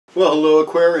Well, hello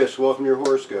Aquarius, welcome to your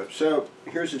horoscope. So,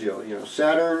 here's the deal,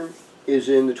 Saturn is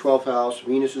in the 12th house,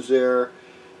 Venus is there,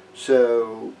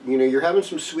 so, you're having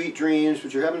some sweet dreams,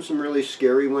 but you're having some really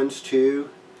scary ones too,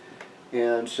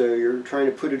 and so you're trying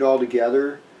to put it all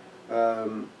together.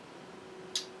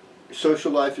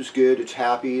 Social life is good, it's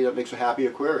happy, that makes a happy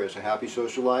Aquarius, a happy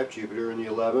social life, Jupiter in the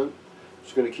 11th,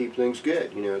 it's going to keep things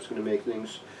good, it's going to make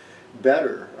things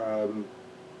better.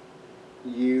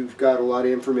 You've got a lot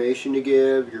of information to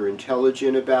give, you're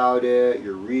intelligent about it,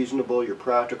 you're reasonable, you're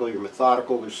practical, you're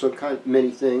methodical, there's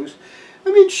many things.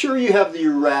 I mean, sure, you have the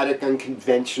erratic,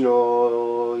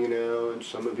 unconventional, and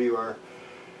some of you are,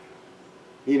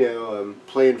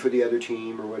 playing for the other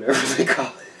team or whatever they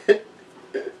call it.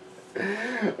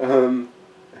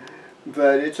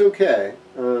 But it's okay,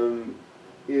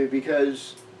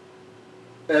 because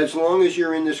as long as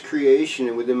you're in this creation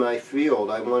and within my field,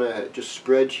 I want to just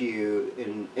spread to you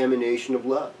an emanation of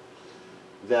love.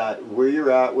 That where you're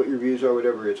at, what your views are,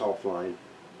 whatever, it's all fine.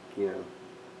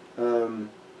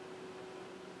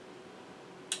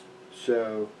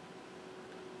 So,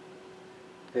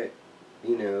 hey,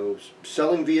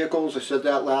 selling vehicles, I said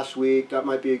that last week, that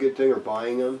might be a good thing, or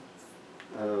buying them.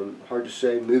 Hard to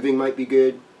say. Moving might be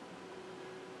good.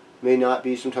 May not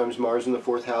be. Sometimes Mars in the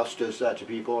 4th house does that to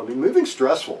people. I mean, moving's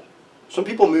stressful. Some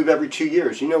people move every 2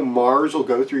 years. Mars will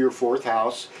go through your 4th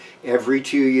house every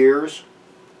 2 years.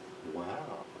 Wow.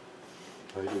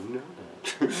 I didn't know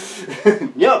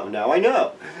that. No, now I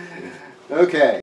know. Okay.